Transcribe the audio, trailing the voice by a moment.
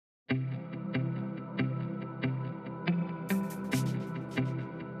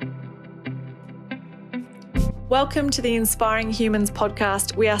Welcome to the Inspiring Humans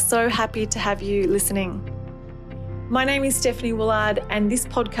podcast. We are so happy to have you listening. My name is Stephanie Woolard, and this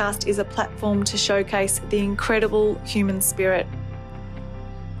podcast is a platform to showcase the incredible human spirit.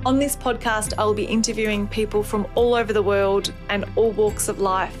 On this podcast, I will be interviewing people from all over the world and all walks of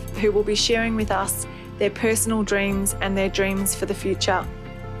life who will be sharing with us their personal dreams and their dreams for the future.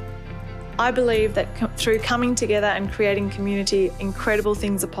 I believe that through coming together and creating community, incredible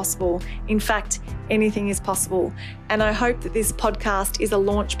things are possible. In fact, anything is possible. And I hope that this podcast is a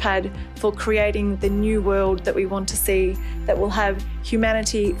launch pad for creating the new world that we want to see, that will have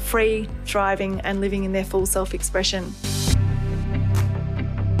humanity free, thriving, and living in their full self-expression.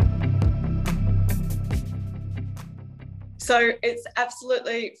 So it's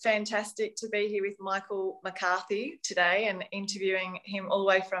absolutely fantastic to be here with Michael McCarthy today and interviewing him all the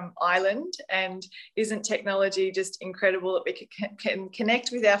way from Ireland. And isn't technology just incredible that we can connect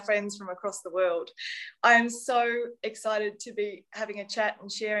with our friends from across the world? I am so excited to be having a chat and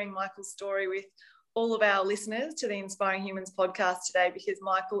sharing Michael's story with all of our listeners to the Inspiring Humans podcast today, because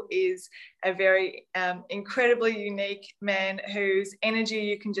Michael is a very incredibly unique man whose energy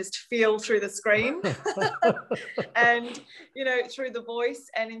you can just feel through the screen and, you know, through the voice,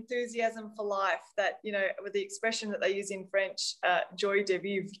 and enthusiasm for life that, you know, with the expression that they use in French, joie de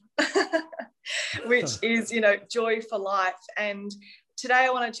vivre, which is, you know, joy for life. And today I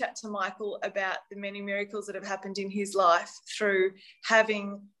want to chat to Michael about the many miracles that have happened in his life through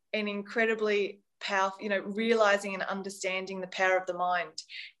having an incredibly powerful, you know, realizing and understanding the power of the mind.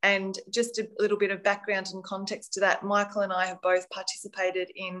 And just a little bit of background and context to that, Michael and I have both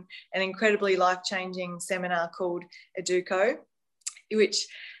participated in an incredibly life-changing seminar called Educo, which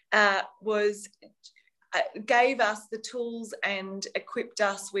gave us the tools and equipped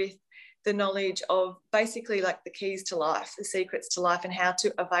us with the knowledge of basically like the keys to life, the secrets to life, and how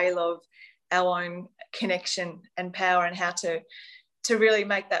to avail of our own connection and power, and how to really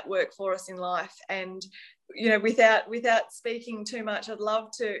make that work for us in life. And, you know, without speaking too much, I'd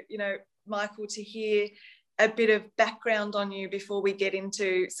love to, you know, Michael, to hear a bit of background on you before we get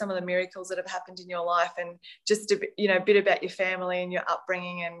into some of the miracles that have happened in your life, and just a bit, you know, a bit about your family and your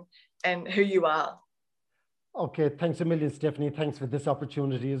upbringing and who you are. Okay, thanks a million, Stephanie. Thanks for this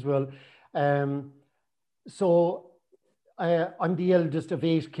opportunity as well. I'm the eldest of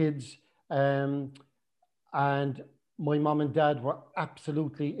 8 kids, and my mom and dad were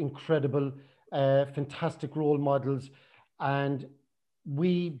absolutely incredible, fantastic role models, and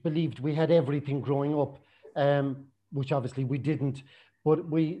we believed we had everything growing up, which obviously we didn't. But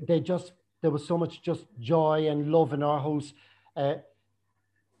there was so much just joy and love in our house.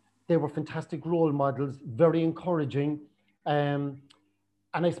 They were fantastic role models, very encouraging.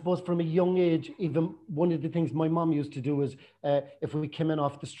 And I suppose from a young age, even one of the things my mom used to do is if we came in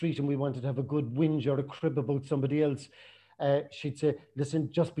off the street and we wanted to have a good whinge or a crib about somebody else, she'd say,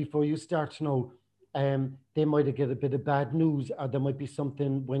 listen, just before you start now, they might have get a bit of bad news, or there might be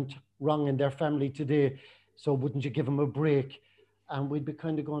something went wrong in their family today. So wouldn't you give them a break? And we'd be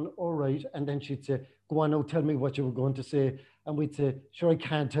kind of going, all right. And then she'd say, go on now, tell me what you were going to say. And we'd say, sure, I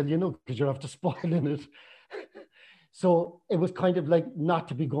can't tell you now because you're after spoiling it. So it was kind of like not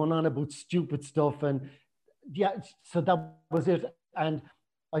to be going on about stupid stuff. And yeah, so that was it. And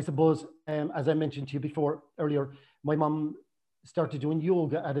I suppose, as I mentioned to you earlier, my mom started doing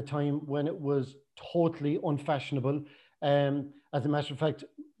yoga at a time when it was totally unfashionable. As a matter of fact,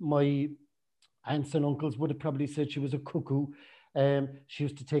 my aunts and uncles would have probably said she was a cuckoo. She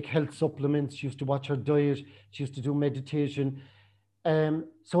used to take health supplements. She used to watch her diet. She used to do meditation.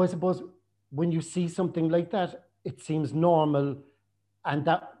 So I suppose when you see something like that, it seems normal. And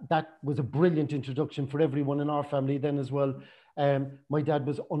that was a brilliant introduction for everyone in our family then as well. My dad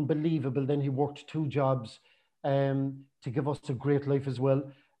was unbelievable. Then he worked 2 jobs to give us a great life as well.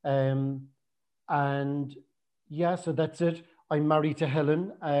 And yeah, so that's it. I'm married to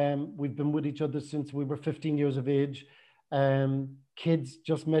Helen. We've been with each other since we were 15 years of age. Kids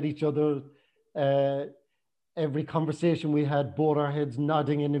just met each other. Every conversation we had, both our heads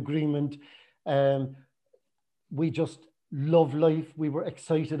nodding in agreement. We just love life. We were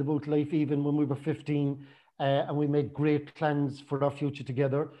excited about life even when we were 15, and we made great plans for our future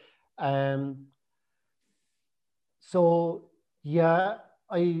together. So yeah,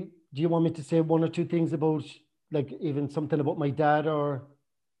 do you want me to say 1 or 2 things about, like, even something about my dad, or?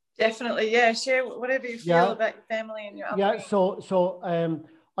 Definitely, yeah. Share whatever you feel about your family and your upbringing. Yeah. So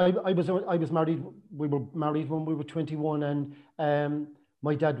I was married. We were married when we were 21, and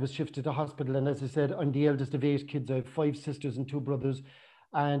my dad was shifted to hospital. And as I said, I'm the eldest of 8 kids. I have 5 sisters and 2 brothers.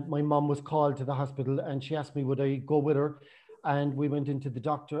 And my mom was called to the hospital, and she asked me would I go with her. And we went into the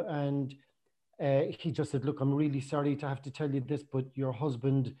doctor, and he just said, look, I'm really sorry to have to tell you this, but your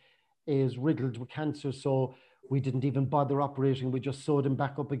husband is riddled with cancer. So we didn't even bother operating. We just sewed him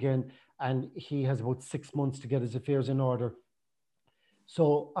back up again. And he has about 6 months to get his affairs in order.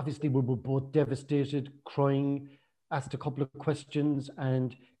 So obviously we were both devastated, crying, asked a couple of questions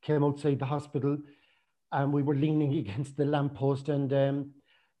and came outside the hospital, and we were leaning against the lamppost. And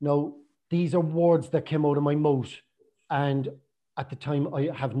now these are words that came out of my mouth. And at the time, I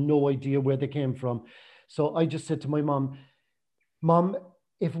have no idea where they came from. So I just said to my mom, Mom,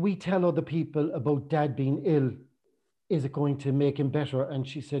 if we tell other people about Dad being ill, is it going to make him better? And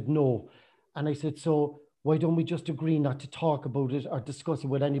she said, no. And I said, so why don't we just agree not to talk about it or discuss it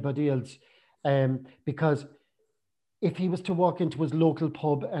with anybody else? Because if he was to walk into his local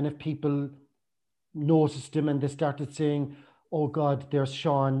pub and if people noticed him and they started saying, oh God, there's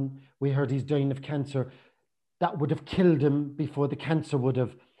Sean, we heard he's dying of cancer, that would have killed him before the cancer would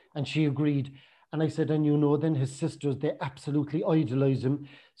have. And she agreed. And I said, and you know, then his sisters, they absolutely idolize him.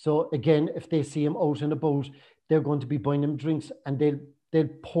 So again, if they see him out and about, they're going to be buying him drinks, and they'll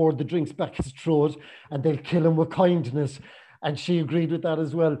pour the drinks back his throat and they'll kill him with kindness. And she agreed with that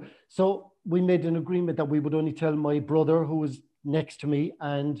as well. So we made an agreement that we would only tell my brother, who was next to me,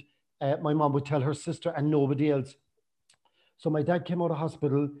 and my mom would tell her sister and nobody else. So my dad came out of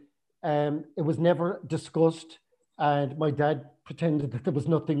hospital. It was never discussed, and my dad pretended that there was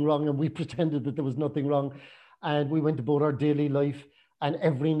nothing wrong, and we pretended that there was nothing wrong, and we went about our daily life. And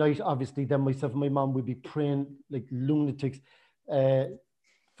every night, obviously, then myself and my mom would be praying like lunatics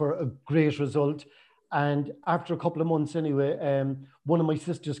for a great result. And after a couple of months anyway, one of my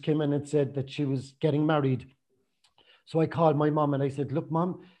sisters came in and said that she was getting married. So I called my mom and I said, look,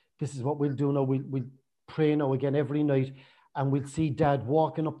 Mom, this is what we'll do now. We'll pray now again every night, and we'll see Dad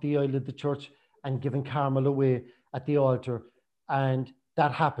walking up the aisle of the church and giving Carmel away at the altar. And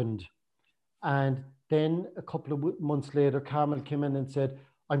that happened. And then a couple of months later, Carmel came in and said,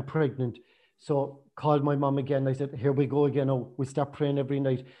 I'm pregnant. So called my mom again. I said, here we go again. Oh, we start praying every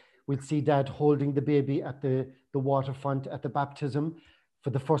night. We'd see Dad holding the baby at the water font at the baptism for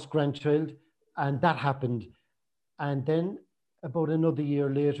the first grandchild. And that happened. And then about another year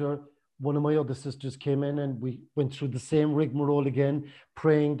later, one of my other sisters came in and we went through the same rigmarole again,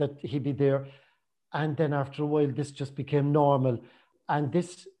 praying that he'd be there. And then after a while, this just became normal. And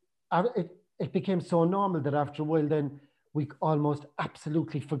it became so normal that after a while, then we almost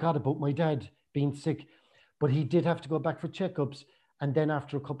absolutely forgot about my dad being sick. But he did have to go back for checkups. And then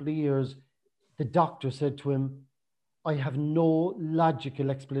after a couple of years, the doctor said to him, I have no logical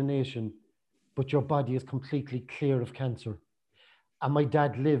explanation, but your body is completely clear of cancer. And my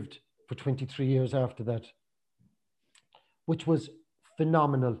dad lived for 23 years after that, which was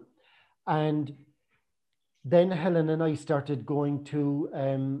phenomenal. And then Helen and I started going to,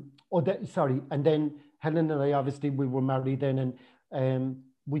 and then Helen and I, obviously we were married then, and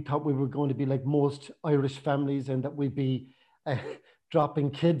we thought we were going to be like most Irish families and that we'd be dropping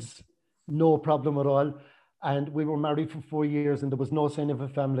kids, no problem at all. And we were married for 4 years and there was no sign of a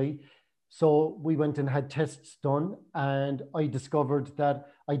family. So we went and had tests done, and I discovered that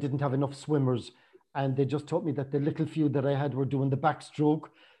I didn't have enough swimmers. And they just told me that the little few that I had were doing the backstroke,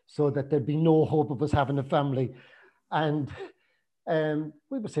 so that there'd be no hope of us having a family. And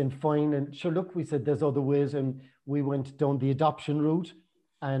we were saying, fine. And sure, look, we said, there's other ways. And we went down the adoption route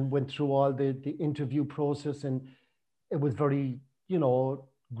and went through all the interview process. And it was very,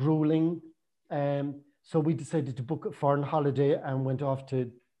 grueling. So we decided to book a foreign holiday and went off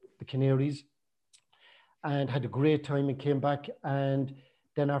to the Canaries and had a great time and came back. And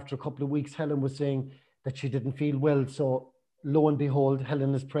then after a couple of weeks, Helen was saying that she didn't feel well. So lo and behold,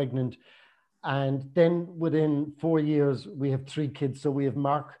 Helen is pregnant. And then within 4 years, we have 3 kids. So we have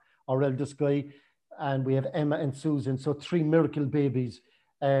Mark, our eldest guy, and we have Emma and Susan. So 3 miracle babies.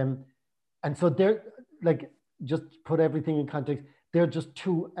 And so they're like, just put everything in context, they're just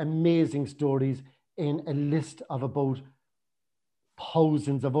 2 amazing stories in a list of about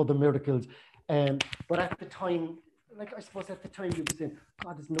thousands of other miracles. But at the time, like, I suppose at the time you were saying,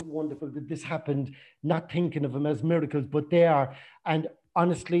 God, isn't it wonderful that this happened, not thinking of them as miracles, but they are. And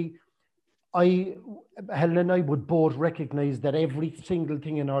honestly, Helen and I would both recognize that every single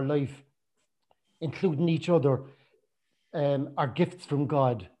thing in our life, including each other, are gifts from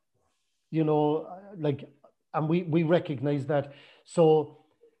God, and we recognize that. So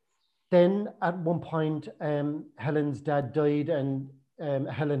then at one point, Helen's dad died, and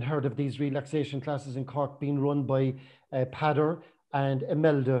Helen heard of these relaxation classes in Cork being run by Padder and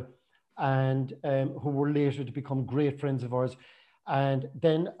Imelda, and who were later to become great friends of ours. And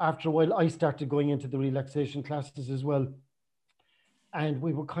then after a while, I started going into the relaxation classes as well. And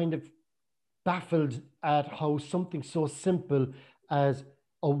we were kind of baffled at how something so simple as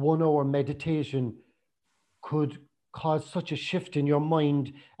a 1 hour meditation could cause such a shift in your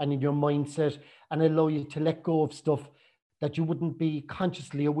mind and in your mindset, and allow you to let go of stuff that you wouldn't be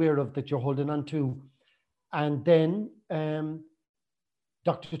consciously aware of that you're holding on to. And then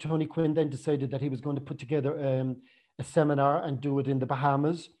Dr. Tony Quinn then decided that he was going to put together a seminar and do it in the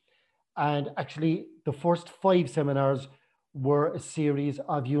Bahamas. And actually, the first 5 seminars were a series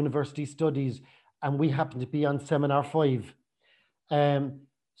of university studies, and we happened to be on seminar 5.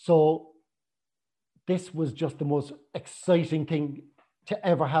 So this was just the most exciting thing to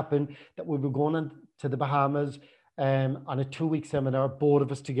ever happen, that we were going on to the Bahamas on a 2-week seminar, both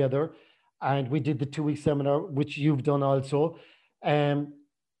of us together. And we did the 2-week seminar, which you've done also. And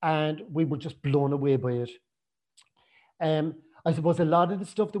we were just blown away by it. I suppose a lot of the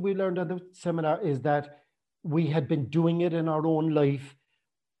stuff that we learned on the seminar is that we had been doing it in our own life,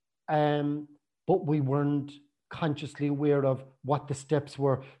 but we weren't consciously aware of what the steps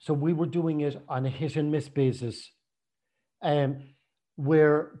were. So we were doing it on a hit and miss basis,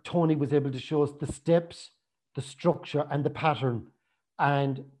 where Tony was able to show us the steps, the structure and the pattern,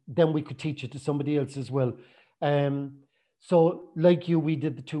 and then we could teach it to somebody else as well. So like you, we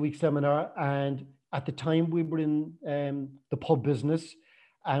did the 2-week seminar, and at the time we were in the pub business,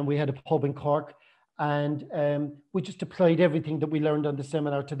 and we had a pub in Cork, and we just applied everything that we learned on the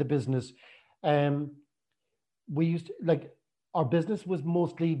seminar to the business. We used to, like, our business was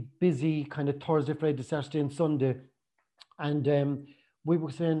mostly busy kind of Thursday, Friday, Saturday and Sunday. And we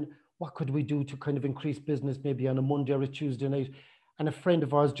were saying, what could we do to kind of increase business maybe on a Monday or a Tuesday night? And a friend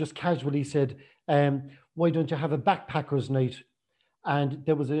of ours just casually said, why don't you have a backpackers night? And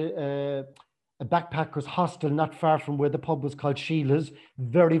there was a backpackers hostel not far from where the pub was, called Sheila's,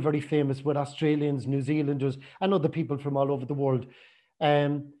 very, very famous with Australians, New Zealanders and other people from all over the world.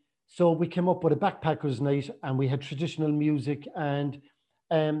 So we came up with a backpackers night, and we had traditional music, and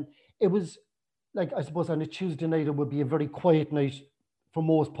it was like, I suppose on a Tuesday night, it would be a very quiet night for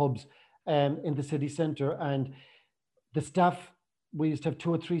most pubs in the city centre. And the staff, we used to have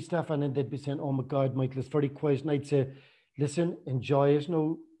 2 or 3 staff, and then they'd be saying, oh my God, Michael, it's very quiet. And I'd say, listen, enjoy it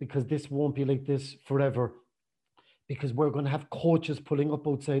now, because this won't be like this forever, because we're going to have coaches pulling up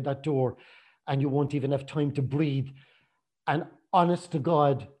outside that door, and you won't even have time to breathe. And honest to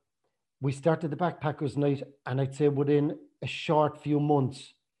God, we started the backpackers night, and I'd say within a short few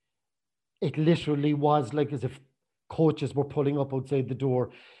months, it literally was like as if coaches were pulling up outside the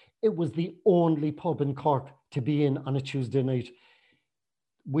door. It was the only pub in Cork to be in on a Tuesday night.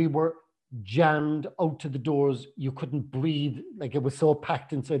 We were jammed out to the doors. You couldn't breathe. Like, it was so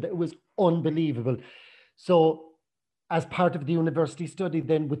packed inside. It was unbelievable. So as part of the university study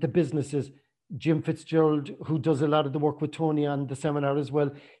then with the businesses, Jim Fitzgerald, who does a lot of the work with Tony on the seminar as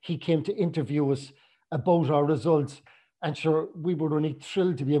well, he came to interview us about our results. And sure, we were only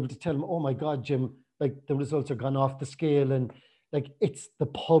thrilled to be able to tell him, oh my God, Jim, like, the results are gone off the scale, and like, it's the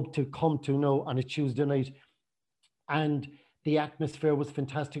pub to come to now on a Tuesday night. And the atmosphere was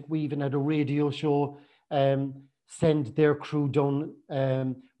fantastic. We even had a radio show send their crew down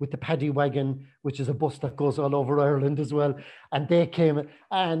with the Paddy Wagon, which is a bus that goes all over Ireland as well. And they came,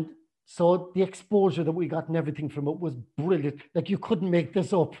 and so the exposure that we got and everything from it was brilliant. Like, you couldn't make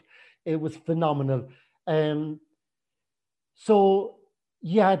this up. It was phenomenal. So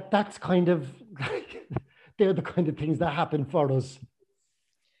yeah, that's kind of, they're the kind of things that happen for us.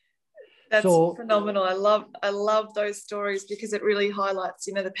 That's phenomenal. I love those stories, because it really highlights,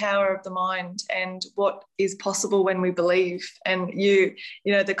 you know, the power of the mind and what is possible when we believe. And you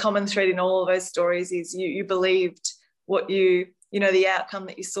know, the common thread in all of those stories is you believed what you know, the outcome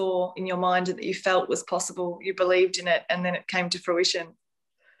that you saw in your mind and that you felt was possible. You believed in it, and then it came to fruition.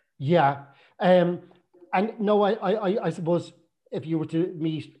 Yeah. And no, I suppose if you were to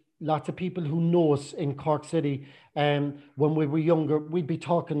meet lots of people who know us in Cork City, when we were younger, we'd be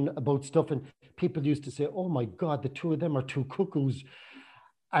talking about stuff, and people used to say, oh my God, the two of them are two cuckoos.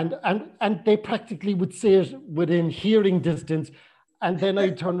 And they practically would say it within hearing distance. And then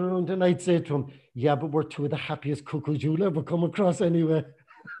I'd turn around and I'd say to them, yeah, but we're two of the happiest cuckoos you'll ever come across anyway.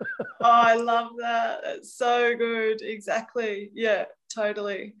 Oh, I love that. That's so good. Exactly. Yeah,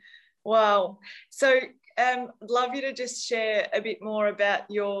 totally. Wow. So I'd love you to just share a bit more about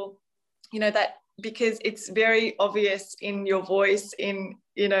your, you know, that, because it's very obvious in your voice, in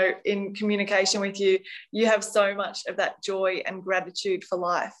you know, in communication with you, you have so much of that joy and gratitude for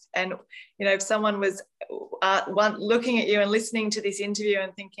life. And, you know, if someone was looking at you and listening to this interview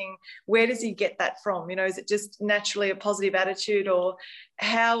and thinking, where does he get that from? You know, is it just naturally a positive attitude, or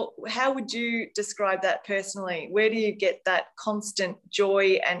how would you describe that personally? Where do you get that constant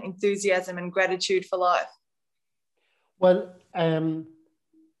joy and enthusiasm and gratitude for life? Well,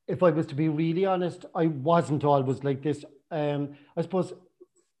 if I was to be really honest, I wasn't always like this. I suppose,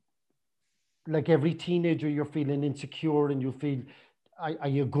 like every teenager, you're feeling insecure and you feel, are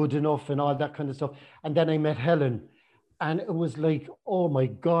you good enough and all that kind of stuff. And then I met Helen, and it was like, oh my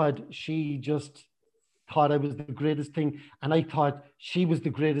God, she just thought I was the greatest thing, and I thought she was the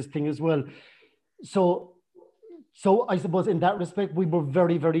greatest thing as well. So I suppose in that respect, we were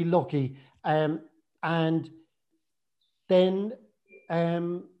very, very lucky. And then,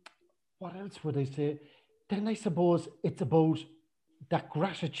 what else would I say? Then I suppose it's about that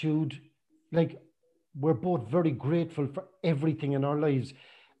gratitude. Like, we're both very grateful for everything in our lives.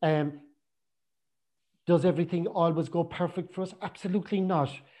 Does everything always go perfect for us? Absolutely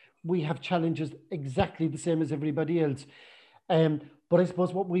not. We have challenges exactly the same as everybody else. But I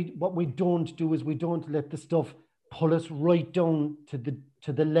suppose what we don't do is we don't let the stuff pull us right down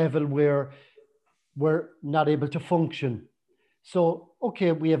to the level where we're not able to function. So,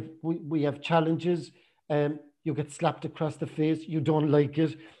 okay, we have challenges. You get slapped across the face, you don't like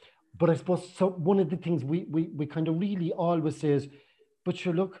it. But I suppose one of the things we kind of really always say is, but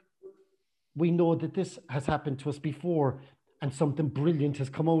sure, look, we know that this has happened to us before and something brilliant has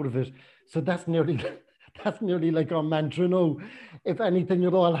come out of it. So that's nearly like our mantra now. If anything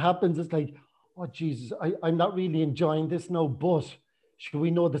at all happens, it's like, oh Jesus, I'm not really enjoying this now, but should we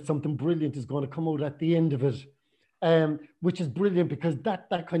know that something brilliant is going to come out at the end of it? Which is brilliant, because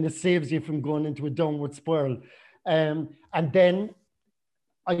that kind of saves you from going into a downward spiral. And then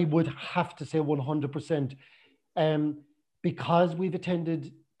I would have to say 100%, because we've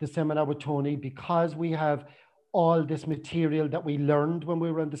attended the seminar with Tony, because we have all this material that we learned when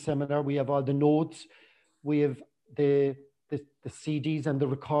we were in the seminar, we have all the notes, we have the CDs and the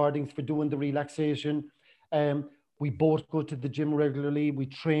recordings for doing the relaxation. We both go to the gym regularly, we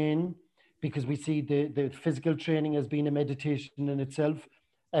train, because we see the physical training as being a meditation in itself,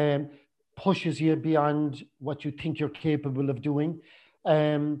 pushes you beyond what you think you're capable of doing.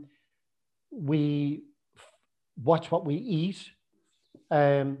 We watch what we eat.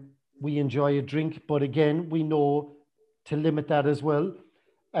 We enjoy a drink, but again, we know to limit that as well.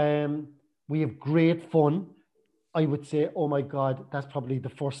 We have great fun. I would say, oh my God, that's probably the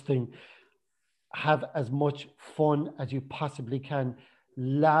first thing. Have as much fun as you possibly can.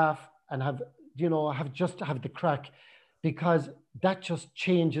 Laugh and have the crack, because that just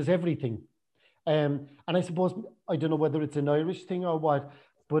changes everything. And I suppose, I don't know whether it's an Irish thing or what,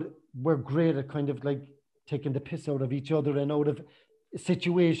 but we're great at kind of like taking the piss out of each other and out of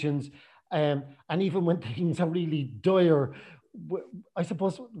situations. And even when things are really dire, I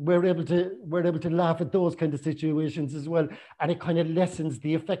suppose we're able to laugh at those kind of situations as well. And it kind of lessens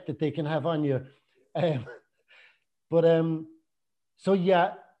the effect that they can have on you. So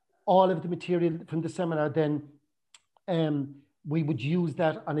yeah, all of the material from the seminar, then we would use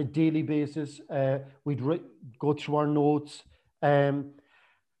that on a daily basis. We'd go through our notes. And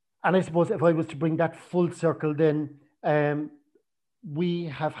I suppose if I was to bring that full circle, then we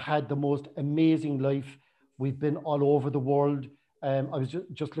have had the most amazing life. We've been all over the world. I was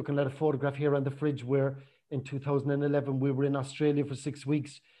just looking at a photograph here on the fridge where in 2011 we were in Australia for 6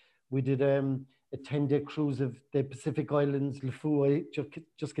 weeks. We did a 10-day cruise of the Pacific Islands, LeFou. I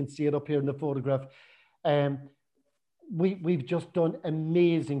just can see it up here in the photograph. We've just done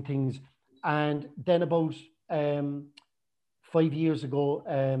amazing things. And then about 5 years ago,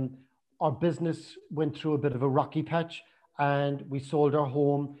 our business went through a bit of a rocky patch, and we sold our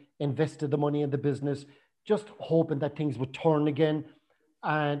home, invested the money in the business, just hoping that things would turn again,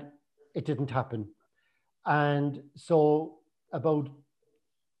 and it didn't happen. And so about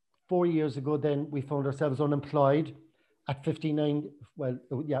 4 years ago, then we found ourselves unemployed at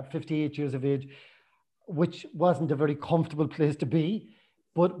 58 years of age, which wasn't a very comfortable place to be,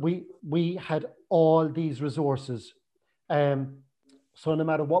 but we had all these resources. So no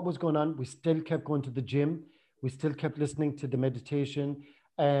matter what was going on, we still kept going to the gym. We still kept listening to the meditation.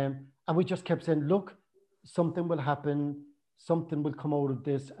 And we just kept saying, look, something will happen. Something will come out of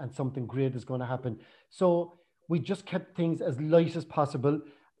this, and something great is going to happen. So we just kept things as light as possible.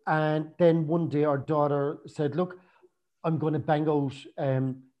 And then one day our daughter said, look, I'm going to bang out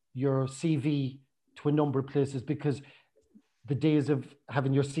your CV to a number of places, because the days of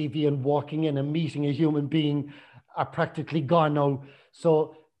having your CV and walking in and meeting a human being are practically gone now.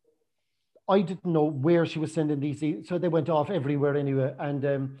 So I didn't know where she was sending these. So they went off everywhere anyway.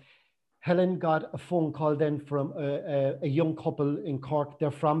 And Helen got a phone call then from a young couple in Cork.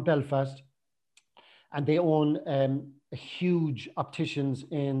 They're from Belfast, and they own a huge opticians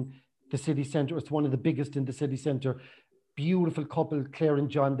in the city centre. It's one of the biggest in the city centre. Beautiful couple, Claire and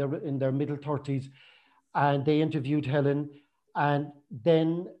John. They're in their middle 30s, and they interviewed Helen. And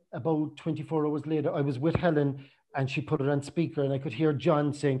then about 24 hours later, I was with Helen, and she put it on speaker, and I could hear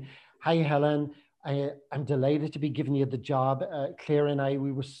John saying, "Hi, Helen. I'm delighted to be giving you the job. Claire and I,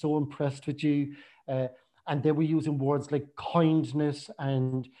 we were so impressed with you." And they were using words like kindness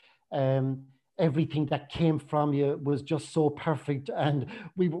and everything that came from you was just so perfect. And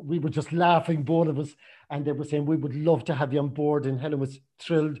we were just laughing, both of us. And they were saying, "We would love to have you on board." And Helen was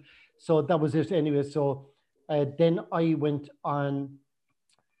thrilled. So that was it anyway. So then I went on.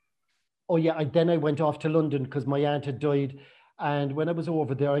 Oh yeah, then I went off to London because my aunt had died. And when I was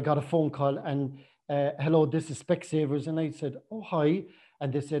over there, I got a phone call and, "Hello, this is Specsavers." And I said, "Oh, hi."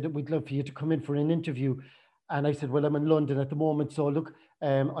 And they said, "We'd love for you to come in for an interview." And I said, "Well, I'm in London at the moment. So look,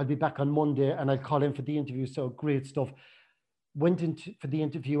 I'll be back on Monday and I'll call in for the interview." So great stuff. Went in for the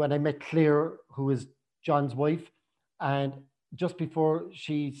interview and I met Claire, who is John's wife. And just before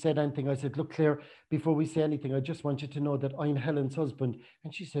she said anything, I said, "Look, Claire, before we say anything, I just want you to know that I'm Helen's husband."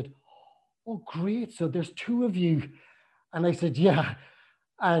 And she said, "Oh, great. So there's two of you." And I said, "Yeah."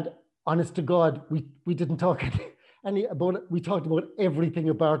 And honest to God, we didn't talk any about it. We talked about everything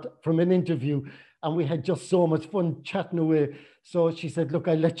about from an interview, and we had just so much fun chatting away. So she said, "Look,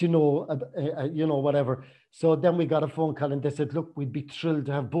 I'll let you know, whatever." So then we got a phone call and they said, "Look, we'd be thrilled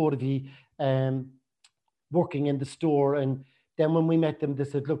to have both of you working in the store." And then when we met them, they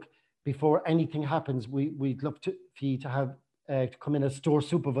said, "Look, before anything happens, we'd love for you to have to come in as store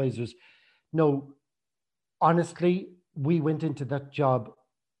supervisors." Now, honestly, we went into that job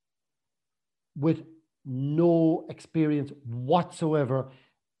with no experience whatsoever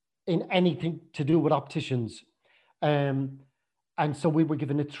in anything to do with opticians. And so we were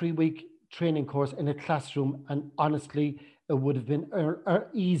given a 3-week training course in a classroom. And honestly, it would have been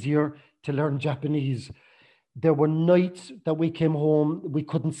easier to learn Japanese. There were nights that we came home, we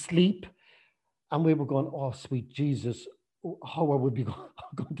couldn't sleep. And we were going, "Oh, sweet Jesus, how are we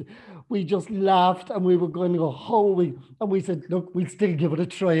going to?" We just laughed and we were going to go, "How are we?" And we said, "Look, we'll still give it a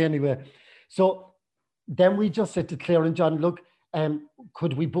try anyway." So then we just said to Claire and John, "Look,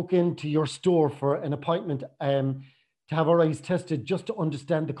 could we book into your store for an appointment to have our eyes tested just to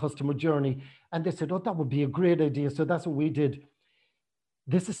understand the customer journey?" And they said, "Oh, that would be a great idea." So that's what we did.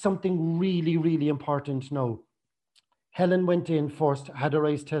 This is something really, really important now. Helen went in first, had her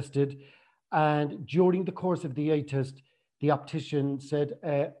eyes tested. And during the course of the eye test, the optician said,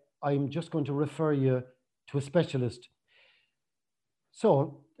 "I'm just going to refer you to a specialist."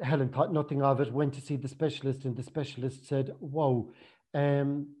 So Helen thought nothing of it, went to see the specialist, and the specialist said, "Wow,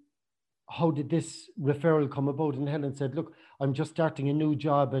 how did this referral come about?" And Helen said, "Look, I'm just starting a new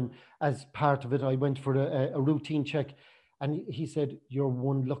job, and as part of it, I went for a routine check." And he said, "You're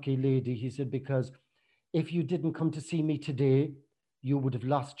one lucky lady." He said, "Because if you didn't come to see me today, you would have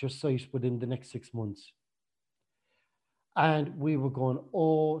lost your sight within the next 6 months." And we were going,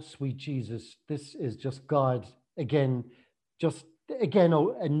 "Oh, sweet Jesus, this is just God again,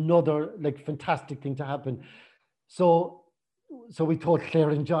 another like fantastic thing to happen." So we told Claire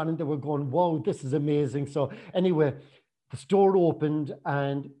and John, and they were going, "Wow, this is amazing." So anyway, the store opened,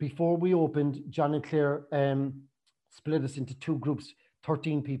 and before we opened, John and Claire split us into 2 groups,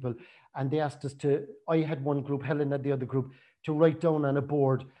 13 people. And they asked us I had one group, Helen had the other group, to write down on a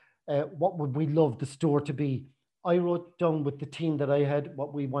board, what would we love the store to be. I wrote down with the team that I had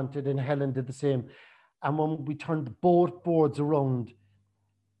what we wanted, and Helen did the same. And when we turned both boards around,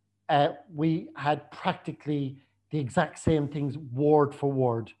 we had practically the exact same things word for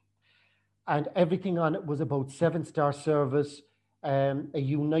word. And everything on it was about 7-star service, a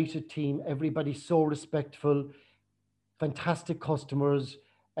united team, everybody so respectful, fantastic customers,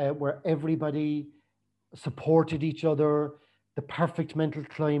 where everybody supported each other, the perfect mental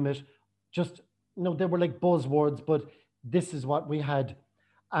climate. Just, they were like buzzwords, but this is what we had.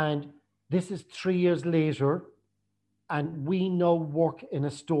 And this is 3 years later, and we now work in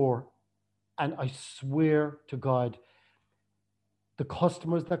a store. And I swear to God, the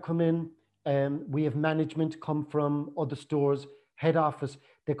customers that come in, we have management come from other stores, head office,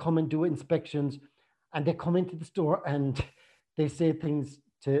 they come and do inspections, and they come into the store and they say things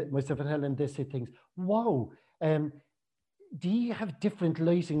to myself and Helen. They say things, "Wow, do you have different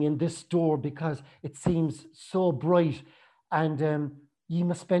lighting in this store because it seems so bright? And you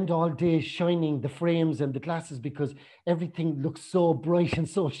must spend all day shining the frames and the glasses because everything looks so bright and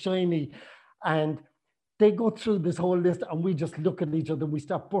so shiny. And they go through this whole list and we just look at each other and we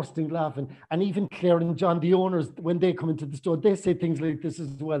start bursting laughing. And even Claire and John, the owners, when they come into the store, they say things like this as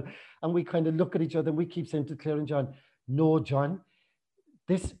well. And we kind of look at each other and we keep saying to Claire and John, no, John,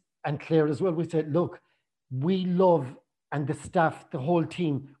 this, and Claire as well, we said, look, we love, and the staff, the whole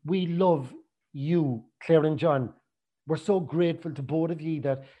team, we love you, Claire and John. We're so grateful to both of you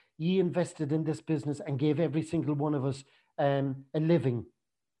that you invested in this business and gave every single one of us a living.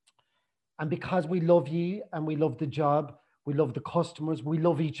 And because we love you and we love the job, we love the customers, we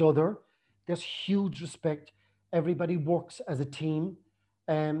love each other, there's huge respect. Everybody works as a team.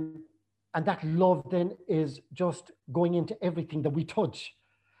 And that love then is just going into everything that we touch.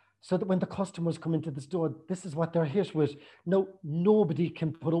 So that when the customers come into the store, this is what they're hit with. No, nobody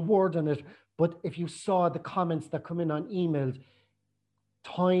can put a word on it. But if you saw the comments that come in on emails,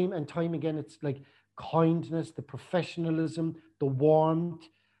 time and time again, it's like kindness, the professionalism, the warmth.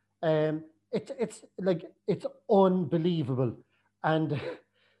 It's like, it's unbelievable. And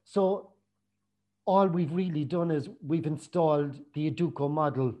so all we've really done is we've installed the Educo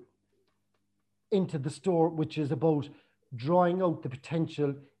model into the store, which is about drawing out the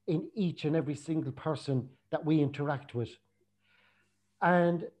potential in each and every single person that we interact with.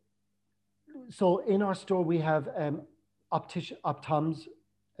 And so in our store, we have optometrists,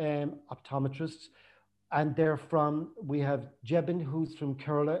 and we have Jebin, who's from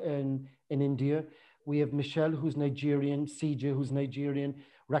Kerala in India. We have Michelle, who's Nigerian, CJ, who's Nigerian,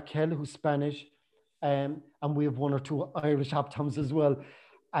 Raquel, who's Spanish, and we have one or two Irish optoms as well.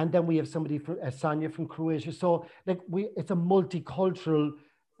 And then we have somebody from Sonia from Croatia. So like it's a multicultural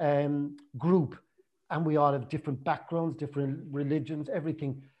group, and we all have different backgrounds, different religions,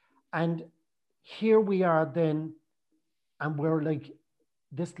 everything. And here we are then, and we're like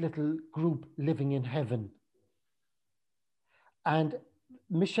this little group living in heaven. And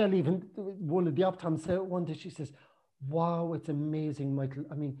Michelle, even one of the optoms said one day, she says, wow, it's amazing, Michael.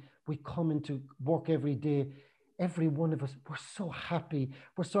 I mean, we come into work every day. Every one of us, we're so happy.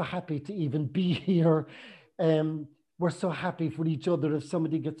 We're so happy to even be here. We're so happy for each other if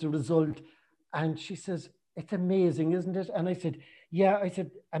somebody gets a result. And she says, it's amazing, isn't it? And I said, yeah, I said,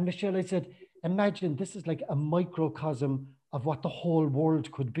 and Michelle, I said, imagine this is like a microcosm of what the whole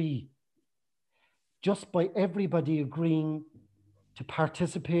world could be. Just by everybody agreeing to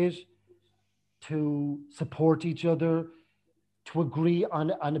participate, to support each other, to agree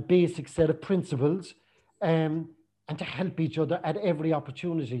on a basic set of principles, and to help each other at every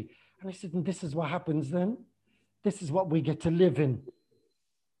opportunity. And I said, and this is what happens then. This is what we get to live in.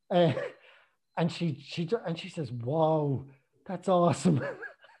 And she says, wow, that's awesome.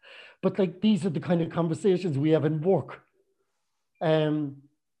 But like, these are the kind of conversations we have in work.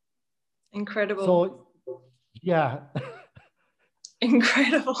 Incredible. So, yeah.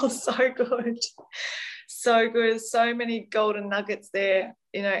 Incredible. So good. So good. So many golden nuggets there,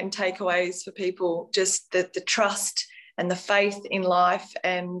 you know, and takeaways for people, just the trust and the faith in life,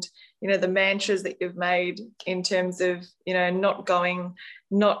 and, you know, the mantras that you've made in terms of, you know,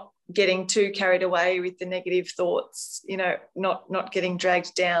 not getting too carried away with the negative thoughts, you know, not getting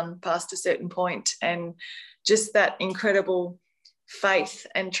dragged down past a certain point, and just that incredible faith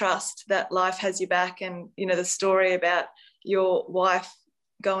and trust that life has your back. And, you know, the story about your wife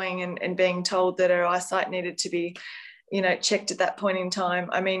going and being told that her eyesight needed to be, you know, checked at that point in time.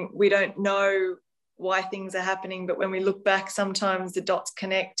 I mean, we don't know why things are happening, but when we look back, sometimes the dots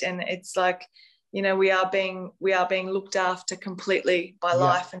connect, and it's like, you know, we are being looked after completely by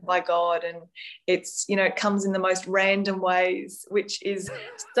life and by God. And it's, you know, it comes in the most random ways, which is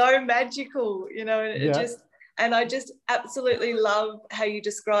so magical, you know. And I just absolutely love how you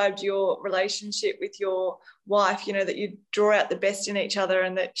described your relationship with your wife, you know, that you draw out the best in each other,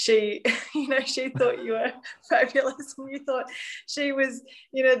 and that she, you know, she thought you were fabulous and you thought she was,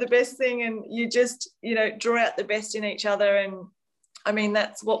 you know, the best thing, and you just, you know, draw out the best in each other. And I mean,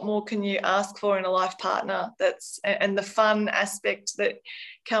 that's what more can you ask for in a life partner? And the fun aspect that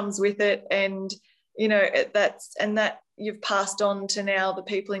comes with it. And, you know, that you've passed on to now the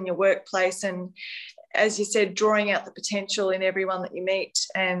people in your workplace, and, as you said, drawing out the potential in everyone that you meet.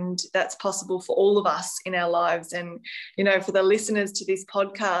 And that's possible for all of us in our lives. And, you know, for the listeners to this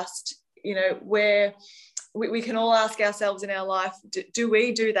podcast, you know, where we can all ask ourselves in our life, do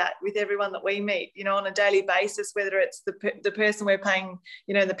we do that with everyone that we meet, you know, on a daily basis, whether it's the person we're paying,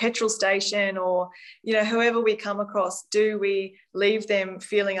 you know, the petrol station, or, you know, whoever we come across, do we leave them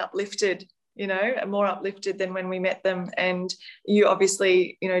feeling uplifted you know, and more uplifted than when we met them. And you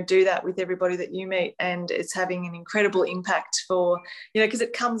obviously, you know, do that with everybody that you meet, and it's having an incredible impact for, you know, because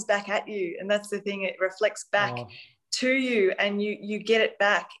it comes back at you, and that's the thing, it reflects back to you, and you get it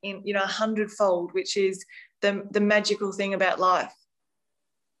back in, you know, 100-fold, which is the magical thing about life.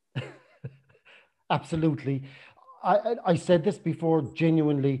 Absolutely. I said this before,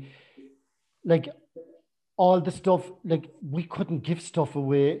 genuinely, like all the stuff, like we couldn't give stuff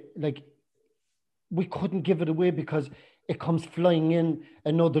away, like we couldn't give it away because it comes flying in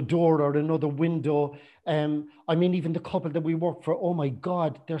another door or another window. I mean, even the couple that we work for, oh my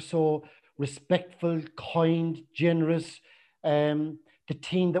God, they're so respectful, kind, generous. The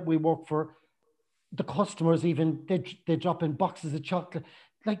team that we work for, the customers even, they drop in boxes of chocolate.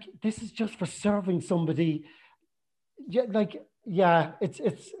 Like, this is just for serving somebody. Yeah, like, yeah,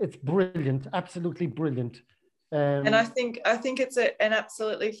 it's brilliant, absolutely brilliant. And I think it's an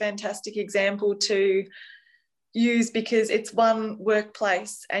absolutely fantastic example to use, because it's one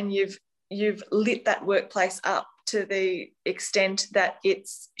workplace, and you've lit that workplace up to the extent that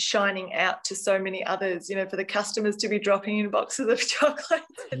it's shining out to so many others, you know, for the customers to be dropping in boxes of chocolates.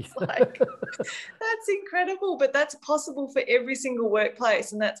 It's like, that's incredible. But that's possible for every single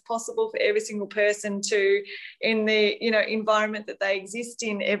workplace, and that's possible for every single person to, in the, you know, environment that they exist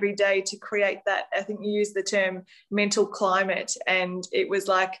in every day, to create that. I think you used the term mental climate, and it was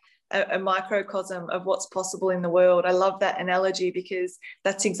like a microcosm of what's possible in the world. I love that analogy, because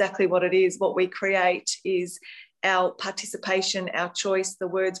that's exactly what it is. What we create is our participation, our choice, the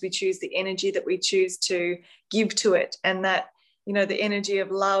words we choose, the energy that we choose to give to it. And that, you know, the energy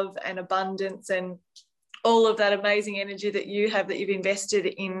of love and abundance and all of that amazing energy that you have, that you've invested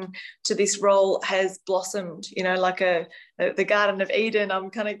into this role, has blossomed, you know, like the Garden of Eden.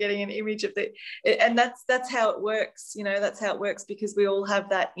 I'm kind of getting an image of and that's how it works, you know, that's how it works, because we all have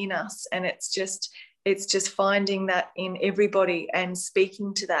that in us, and it's just finding that in everybody and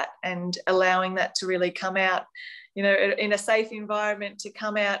speaking to that and allowing that to really come out, you know, in a safe environment, to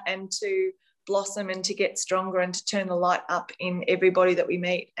come out and to blossom and to get stronger and to turn the light up in everybody that we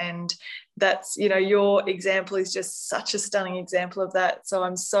meet. And that's, you know, your example is just such a stunning example of that. So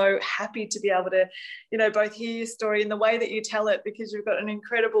I'm so happy to be able to, you know, both hear your story in the way that you tell it, because you've got an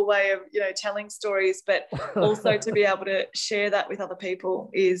incredible way of, you know, telling stories, but also to be able to share that with other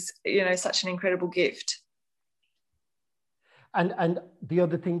people is, you know, such an incredible gift. And the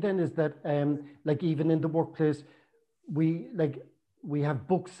other thing then is that, like, even in the workplace, we have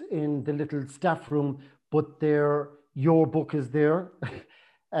books in the little staff room, but your book is there,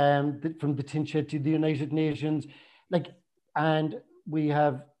 from the Tin Shed to the United Nations, like, and we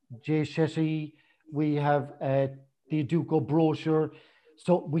have Jay Shetty, we have the Educo brochure.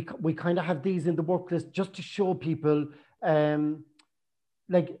 So we kind of have these in the workplace just to show people,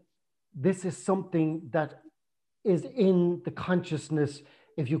 like, this is something that is in the consciousness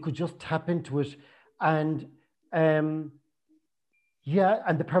if you could just tap into it. And yeah,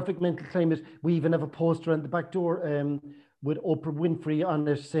 and the perfect mental climate. We even have a poster on the back door with Oprah Winfrey on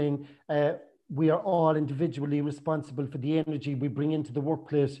it saying, we are all individually responsible for the energy we bring into the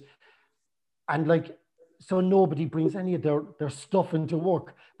workplace. And like, so nobody brings any of their stuff into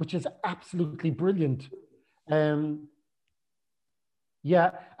work, which is absolutely brilliant.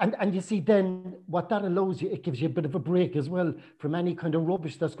 Yeah, and you see then what that allows you, it gives you a bit of a break as well from any kind of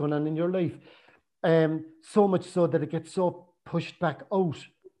rubbish that's going on in your life. So much so that it gets so pushed back out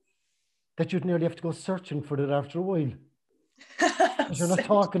that you'd nearly have to go searching for it after a while. You're not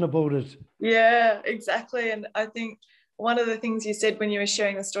talking about it. Yeah, exactly. And I think one of the things you said when you were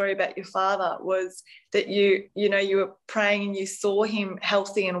sharing the story about your father was that you were praying and you saw him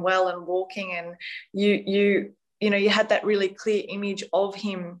healthy and well and walking, and you had that really clear image of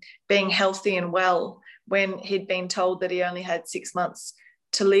him being healthy and well when he'd been told that he only had 6 months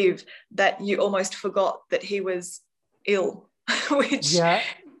to live, that you almost forgot that he was ill, which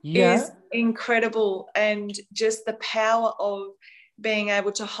is incredible. And just the power of being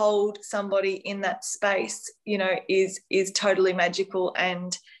able to hold somebody in that space, is totally magical.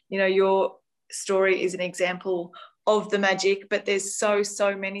 And, your story is an example of the magic, but there's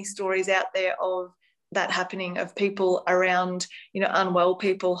so many stories out there of that happening, of people around, unwell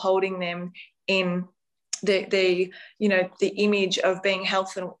people, holding them in the image of being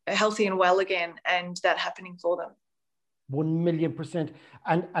healthy and well again, and that happening for them. 1,000,000%.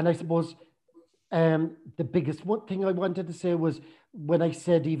 And I suppose the biggest one thing I wanted to say was when I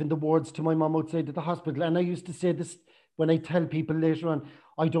said even the words to my mom outside of the hospital, and I used to say this when I tell people later on,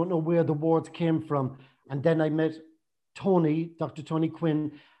 I don't know where the words came from. And then I met Tony, Dr. Tony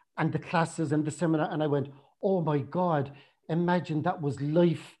Quinn, and the classes and the seminar, and I went, oh my God, imagine that was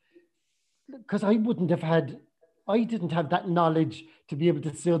life because I didn't have that knowledge to be able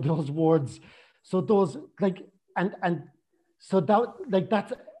to say those words. So those like, and so that, like,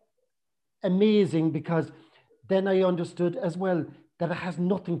 that's amazing, because then I understood as well that it has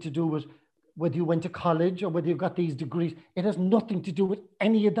nothing to do with whether you went to college or whether you got these degrees. It has nothing to do with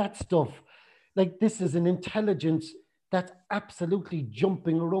any of that stuff. Like, this is an intelligence that's absolutely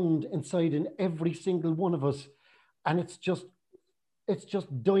jumping around inside in every single one of us. And it's just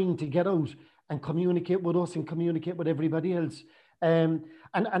dying to get out and communicate with us and communicate with everybody else. And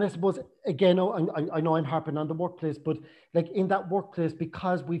I suppose, again, I know I'm harping on the workplace, but like in that workplace,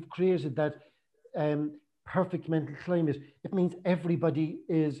 because we've created that perfect mental climate, it means everybody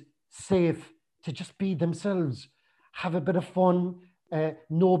is safe to just be themselves, have a bit of fun.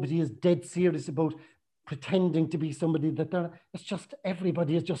 Nobody is dead serious about pretending to be somebody that they're. It's just,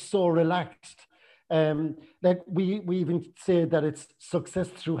 everybody is just so relaxed. Like we even say that it's success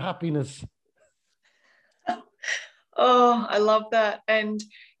through happiness. Oh, I love that. And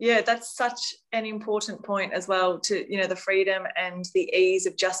yeah, that's such an important point as well, to, you know, the freedom and the ease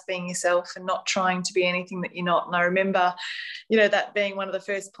of just being yourself and not trying to be anything that you're not. And I remember, you know, that being one of the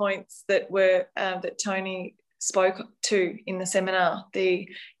first points that were that Tony spoke to in the seminar, you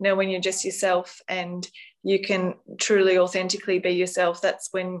know, when you're just yourself and you can truly authentically be yourself, that's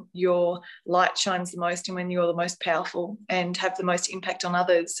when your light shines the most and when you're the most powerful and have the most impact on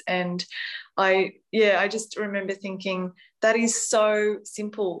others. And I just remember thinking that is so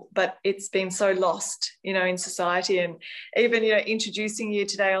simple, but it's been so lost, you know, in society. And even, you know, introducing you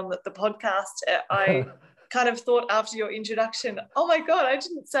today on the podcast, I kind of thought after your introduction, oh my God, I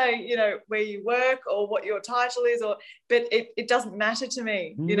didn't say, you know, where you work or what your title is, but it doesn't matter to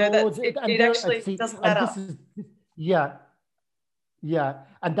me. You know, that it actually doesn't matter. Yeah.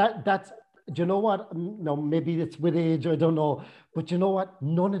 And that's, do you know what? No, maybe it's with age, I don't know. But you know what?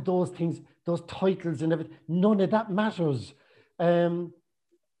 None of those things, those titles and everything, none of that matters.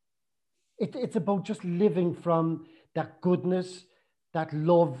 It's about just living from that goodness, that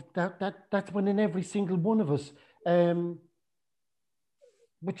love, that's one in every single one of us.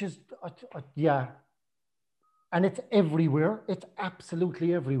 Which is, yeah. And it's everywhere. It's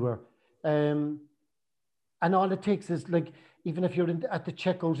absolutely everywhere. And all it takes is, like, even if you're at the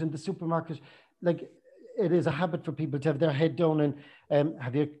checkout in the supermarket, like, it is a habit for people to have their head down and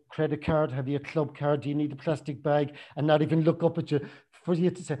have you a credit card, have you a club card, do you need a plastic bag, and not even look up at you for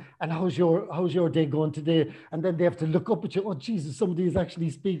you to say, and how's your day going today? And then they have to look up at you, oh Jesus, somebody is actually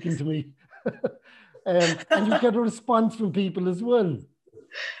speaking to me. And you get a response from people as well.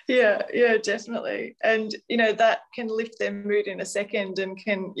 Yeah, definitely. And, you know, that can lift their mood in a second and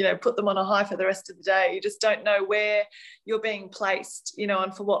can, you know, put them on a high for the rest of the day. You just don't know where you're being placed, you know,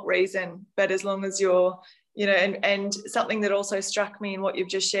 and for what reason. But as long as you're, you know, and something that also struck me in what you've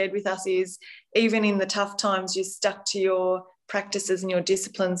just shared with us is, even in the tough times, you stuck to your practices and your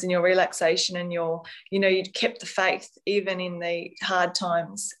disciplines and your relaxation and your, you know, you kept the faith even in the hard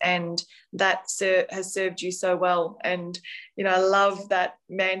times, and that has served you so well. And, you know, I love that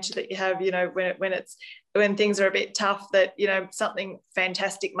mantra that you have, you know, when things are a bit tough, that, you know, something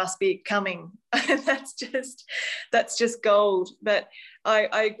fantastic must be coming. that's just gold. But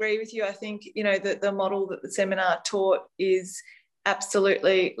I agree with you. I think, you know, that the model that the seminar taught is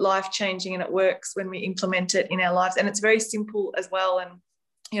absolutely life-changing, and it works when we implement it in our lives, and it's very simple as well. And,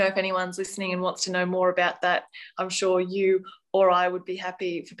 you know, if anyone's listening and wants to know more about that, I'm sure you or I would be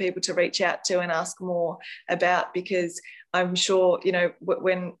happy for people to reach out to and ask more about, because I'm sure, you know,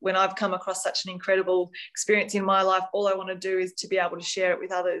 when I've come across such an incredible experience in my life, all I want to do is to be able to share it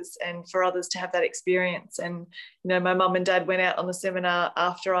with others and for others to have that experience. And, you know, my mum and dad went out on the seminar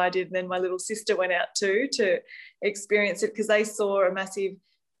after I did, and then my little sister went out too to experience it, because they saw a massive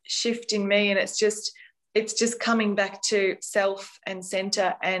shift in me. And it's just coming back to self and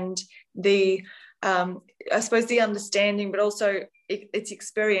center, and the I suppose the understanding, but also it's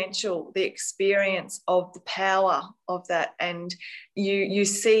experiential, the experience of the power of that. And you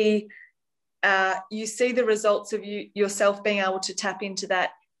see the results of yourself being able to tap into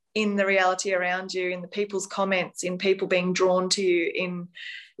that in the reality around you, in the people's comments, in people being drawn to you, in,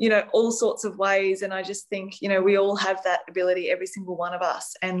 you know, all sorts of ways. And I just think, you know, we all have that ability, every single one of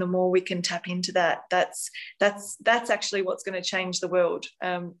us. And the more we can tap into that, that's actually what's going to change the world.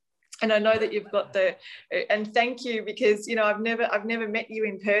 And I know that you've got and thank you, because, you know, I've never met you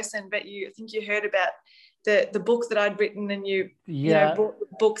in person, but I think you heard about the book that I'd written, and you know, bought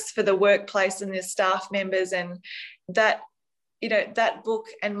books for the workplace and the staff members, and that, you know, that book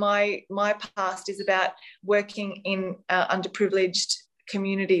and my past is about working in underprivileged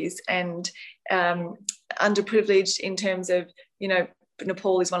communities, and underprivileged in terms of, you know,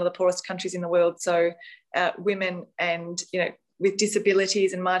 Nepal is one of the poorest countries in the world. So women and, with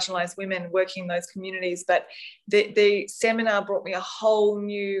disabilities and marginalised women working in those communities. But the seminar brought me a whole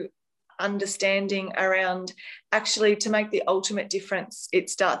new understanding around actually to make the ultimate difference. It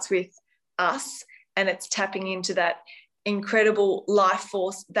starts with us, and it's tapping into that incredible life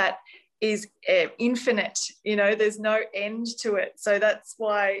force that is infinite. There's no end to it. So that's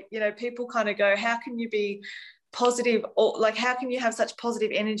why, people kind of go, how can you be positive, or like, how can you have such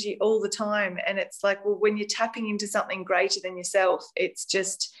positive energy all the time? And it's like, well, when you're tapping into something greater than yourself, it's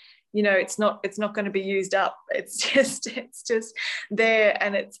just, it's not going to be used up. It's just there,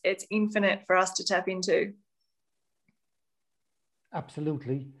 and it's infinite for us to tap into.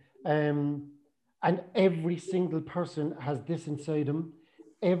 Absolutely. And every single person has this inside them.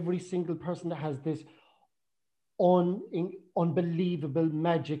 Every single person that has this unbelievable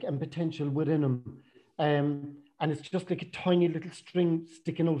magic and potential within them. And it's just like a tiny little string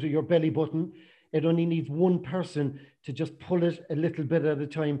sticking out of your belly button. It only needs one person to just pull it a little bit at a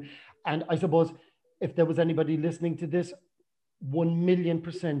time. And I suppose if there was anybody listening to this,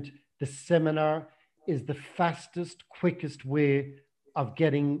 1,000,000%, the seminar is the fastest, quickest way of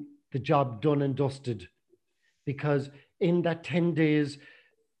getting the job done and dusted. Because in that 10 days,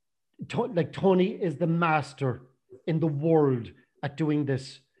 Tony is the master in the world at doing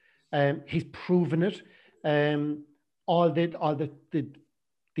this. He's proven it. All the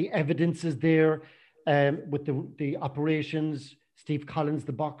evidence is there, with the operations, Steve Collins,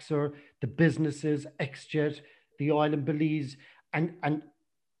 the boxer, the businesses, XJet, the oil in Belize, and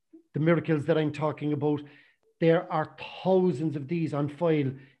the miracles that I'm talking about. There are thousands of these on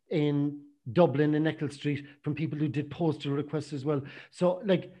file in Dublin and Eccles Street from people who did postal requests as well. So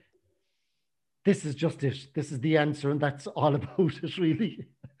this is just it. This is the answer, and that's all about it, really.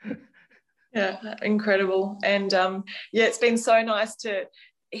 Yeah, incredible. And it's been so nice to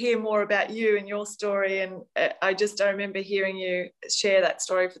hear more about you and your story. And I remember hearing you share that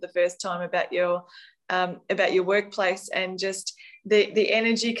story for the first time about your workplace, and just the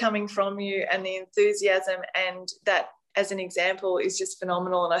energy coming from you and the enthusiasm, and that as an example is just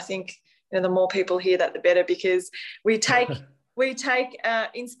phenomenal. And I think the more people hear that, the better, because we take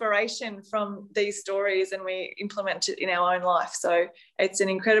inspiration from these stories and we implement it in our own life. So it's an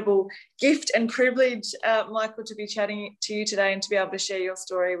incredible gift and privilege, Michael, to be chatting to you today and to be able to share your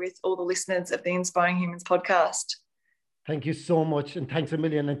story with all the listeners of the Inspiring Humans podcast. Thank you so much, and thanks a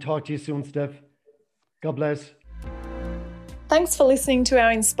million, and talk to you soon, Steph. God bless. Thanks for listening to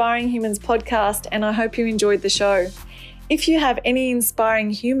our Inspiring Humans podcast, and I hope you enjoyed the show. If you have any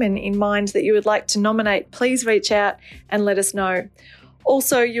inspiring human in mind that you would like to nominate, please reach out and let us know.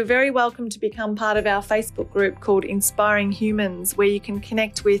 Also, you're very welcome to become part of our Facebook group called Inspiring Humans, where you can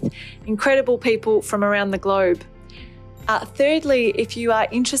connect with incredible people from around the globe. Thirdly, if you are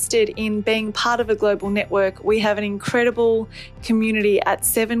interested in being part of a global network, we have an incredible community at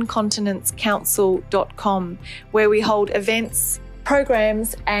 7continentscouncil.com, where we hold events,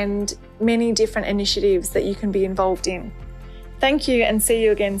 programs, and many different initiatives that you can be involved in. Thank you, and see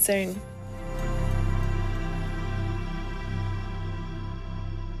you again soon.